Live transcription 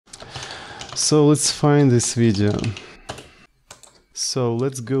So let's find this video. So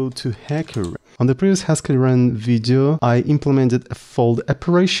let's go to HaskellRank. On the previous HaskellRank video, I implemented a fold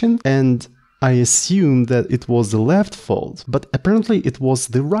operation and I assumed that it was the left fold, but apparently it was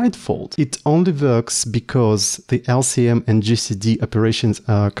the right fold. It only works because the LCM and GCD operations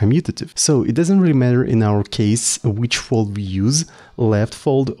are commutative. So it doesn't really matter in our case which fold we use, left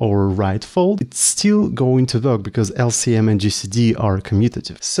fold or right fold. It's still going to work because LCM and GCD are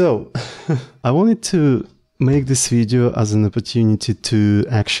commutative. So I wanted to make this video as an opportunity to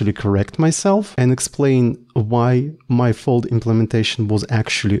actually correct myself and explain why my fold implementation was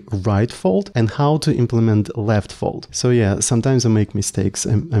actually right fold and how to implement left fold. So yeah, sometimes I make mistakes.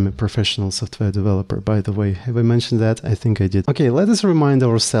 I'm a professional software developer, by the way. Have I mentioned that? I think I did. Okay, let us remind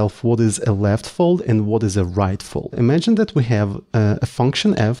ourselves what is a left fold and what is a right fold. Imagine that we have a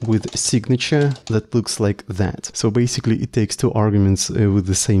function f with a signature that looks like that. So basically it takes two arguments with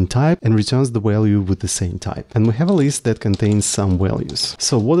the same type and returns the value with the same type. And we have a list that contains some values.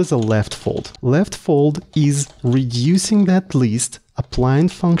 So what is a left fold? Left fold is reducing that list, applying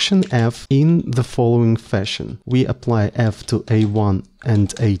function f in the following fashion. We apply f to a1 and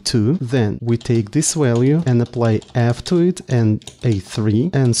a2, then we take this value and apply f to it and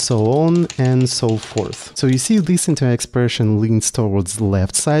a3, and so on and so forth. So you see this entire expression leans towards the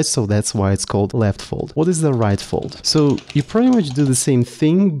left side, so that's why it's called left fold. What is the right fold? So you pretty much do the same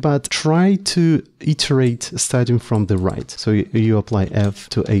thing, but try to iterate starting from the right. So you apply f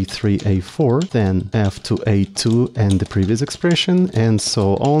to a3, a4, then f to a2 and the previous expression, and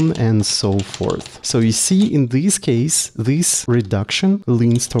so on and so forth. So you see in this case, this reduction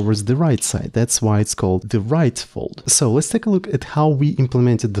leans towards the right side. That's why it's called the right fold. So let's take a look at how we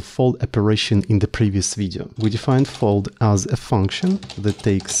implemented the fold operation in the previous video. We defined fold as a function that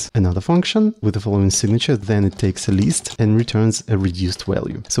takes another function with the following signature, then it takes a list and returns a reduced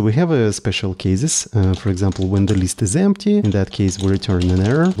value. So we have special cases. For example, when the list is empty, in that case we return an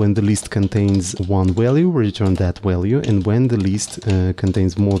error. When the list contains one value, we return that value. And when the list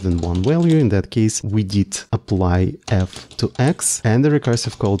contains more than one value, in that case we did apply f to x and the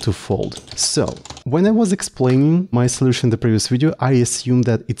recursive call to fold. So when I was explaining my solution in the previous video, I assumed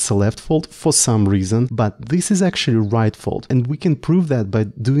that it's a left fold for some reason, but this is actually right fold, and we can prove that by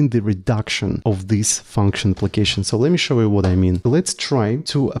doing the reduction of this function application. So let me show you what I mean. Let's try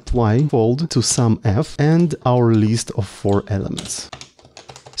to apply fold to some f and our list of 4 elements.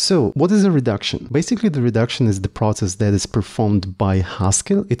 So what is a reduction? Basically, the reduction is the process that is performed by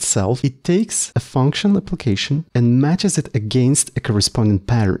Haskell itself. It takes a function application and matches it against a corresponding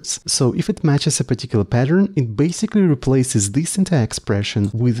patterns. So if it matches a particular pattern, it basically replaces this entire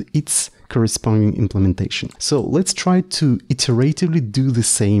expression with its corresponding implementation. So let's try to iteratively do the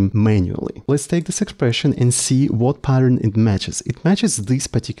same manually. Let's take this expression and see what pattern it matches. It matches this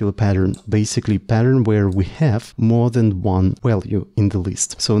particular pattern, basically pattern where we have more than one value in the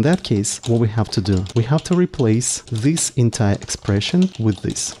list. So in that case, what we have to do, we have to replace this entire expression with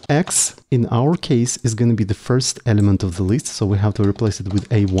this. X in our case is going to be the first element of the list, so we have to replace it with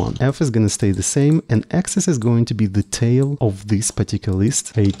a1. F is going to stay the same, and axis is going to be the tail of this particular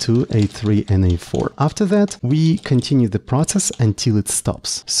list, a2, a3, and a4. After that, we continue the process until it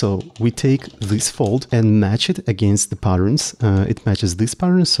stops. So we take this fold and match it against the patterns. It matches this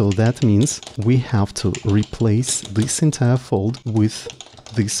pattern, so that means we have to replace this entire fold with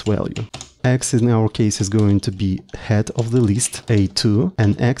this value. X in our case is going to be head of the list, A2,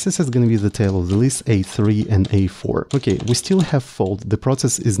 and axis is going to be the tail of the list, A3 and A4. Okay, we still have fold. The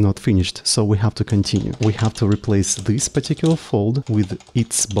process is not finished, so we have to continue. We have to replace this particular fold with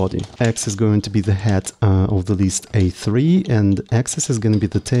its body. X is going to be the head of the list, A3, and axis is going to be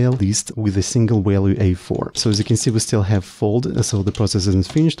the tail list with a single value, A4. So as you can see, we still have fold, so the process isn't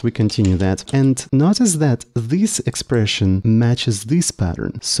finished. We continue that. And notice that this expression matches this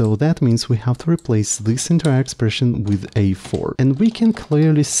pattern. So that means we have to replace this entire expression with a4. And we can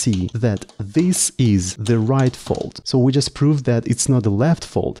clearly see that this is the right fold. So we just proved that it's not a left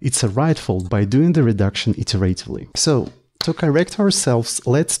fold, it's a right fold by doing the reduction iteratively. So to correct ourselves,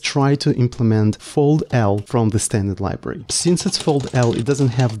 let's try to implement fold L from the standard library. Since it's fold L, it doesn't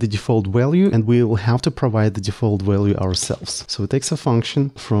have the default value, and we will have to provide the default value ourselves. So it takes a function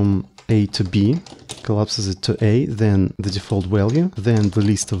from A to B, collapses it to A, then the default value, then the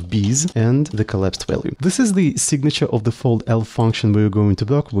list of B's, and the collapsed value. This is the signature of the fold L function we're going to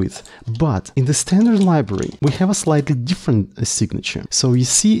work with, but in the standard library, we have a slightly different signature. So you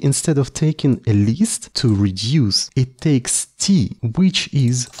see, instead of taking a list to reduce, it takes T, which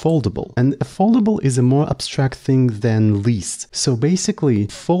is foldable. And a foldable is a more abstract thing than list. So basically,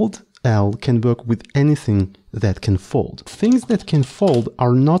 fold L can work with anything that can fold. Things that can fold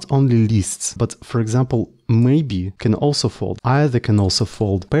are not only lists, but for example, maybe can also fold, either can also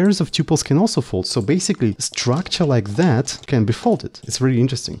fold, pairs of tuples can also fold. So basically, structure like that can be folded. It's really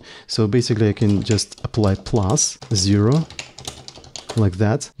interesting. So basically, I can just apply plus 0. Like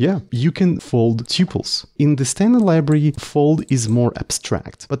that. Yeah, you can fold tuples. In the standard library, fold is more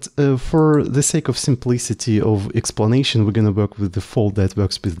abstract. But for the sake of simplicity of explanation, we're going to work with the fold that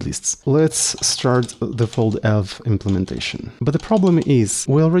works with lists. Let's start the fold-F implementation. But the problem is,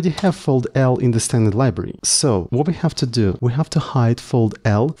 we already have fold-L in the standard library. So what we have to do, we have to hide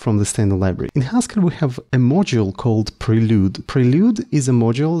fold-L from the standard library. In Haskell, we have a module called Prelude. Prelude is a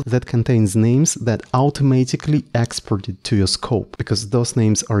module that contains names that automatically export it to your scope, because those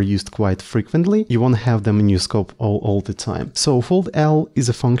names are used quite frequently. You want to have them in your scope all the time. So fold-L is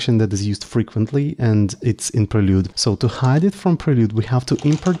a function that is used frequently and it's in Prelude. So to hide it from Prelude, we have to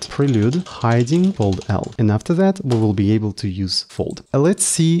import Prelude hiding fold-L. And after that, we will be able to use fold. Let's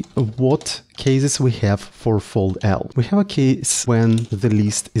see what cases we have for fold-L. We have a case when the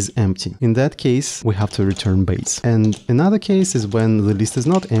list is empty. In that case, we have to return base. And another case is when the list is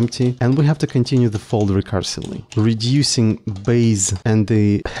not empty and we have to continue the fold recursively, reducing base and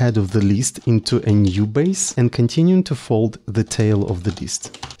the head of the list into a new base and continuing to fold the tail of the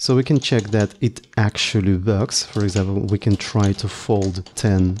list. So we can check that it actually works. For example, we can try to fold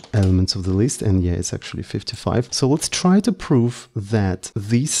 10 elements of the list and yeah, it's actually 55. So let's try to prove that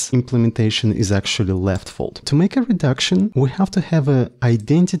this implementation is actually left fold. To make a reduction, we have to have an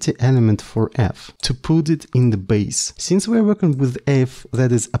identity element for F to put it in the base. Since we're working with F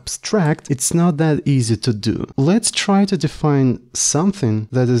that is abstract, it's not that easy to do. Let's try to define something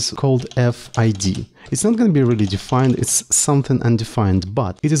that is called FID. It's not going to be really defined, it's something undefined,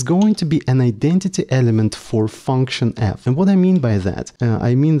 but it is going to be an identity element for function f. And what I mean by that?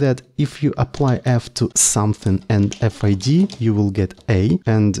 I mean that if you apply f to something and FID, you will get a,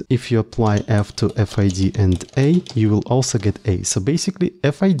 and if you apply f to FID and a, you will also get a. So basically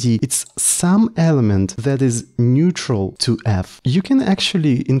FID, it's some element that is neutral to f. You can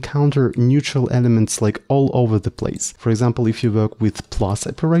actually encounter neutral elements like all over the place. For example, if you work with plus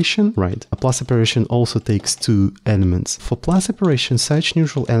operation, right? A plus operation also takes two elements. For plus operation, such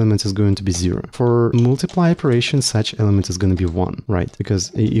neutral element is going to be 0. For multiply operation, such element is going to be 1, right? Because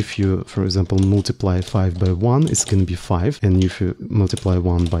if you, for example, multiply 5 by 1, it's going to be 5. And if you multiply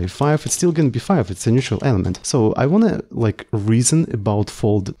 1 by 5, it's still going to be 5. It's a neutral element. So I want to like reason about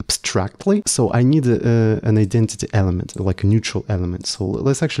fold abstractly. So I need an identity element, like a neutral element. So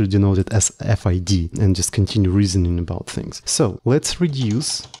let's actually denote it as FID and just continue reasoning about things. So let's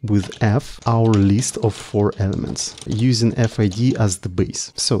reduce with f our list of 4 elements using FID as the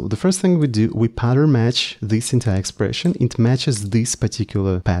base. So the first thing we do, we pattern match this entire expression. It matches this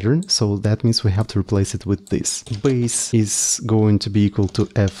particular pattern. So that means we have to replace it with this. Base is going to be equal to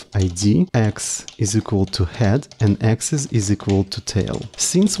FID, X is equal to head, and axis is equal to tail.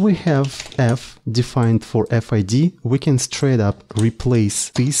 Since we have F defined for FID, we can straight up replace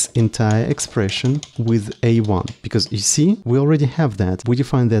this entire expression with A1. Because you see, we already have that. We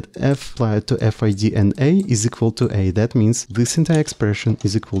define that F applied to FID and A is equal to A. That means this entire expression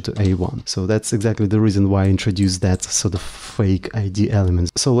is equal to A1. So that's exactly the reason why I introduced that sort of fake ID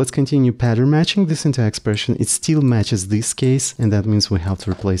element. So let's continue pattern matching this entire expression. It still matches this case, and that means we have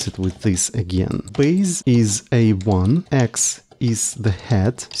to replace it with this again. Base is A1, X is the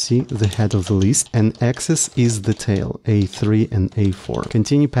head, see, the head of the list, and axis is the tail, A3 and A4.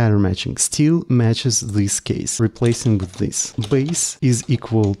 Continue pattern matching, still matches this case, replacing with this. Base is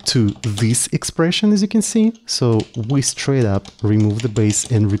equal to this expression, as you can see, so we straight up remove the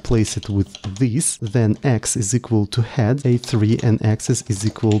base and replace it with this, then X is equal to head, A3, and axis is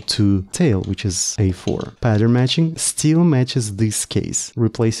equal to tail, which is A4. Pattern matching still matches this case,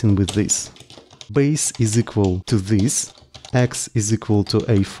 replacing with this. Base is equal to this, X is equal to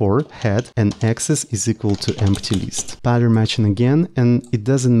A4 head, and axis is equal to empty list. Pattern matching again, and it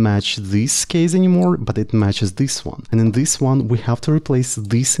doesn't match this case anymore, but it matches this one. And in this one, we have to replace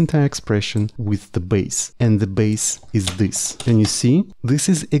this entire expression with the base, and the base is this. And you see, this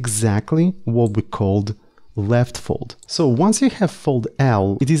is exactly what we called left fold. So once you have fold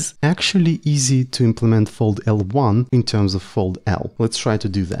L, it is actually easy to implement fold L1 in terms of fold L. Let's try to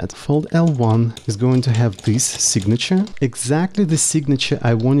do that. Fold L1 is going to have this signature, exactly the signature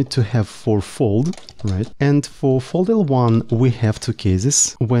I wanted to have for fold, right? And for fold L1, we have two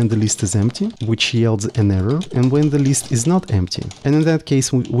cases: when the list is empty, which yields an error, and when the list is not empty. And in that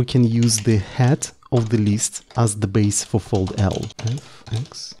case, we can use the head of the list as the base for fold L. F,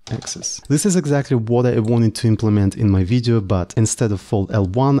 X, axis. This is exactly what I wanted to implement in my video, but instead of fold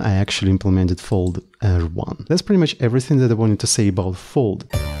L1, I actually implemented fold R1. That's pretty much everything that I wanted to say about fold.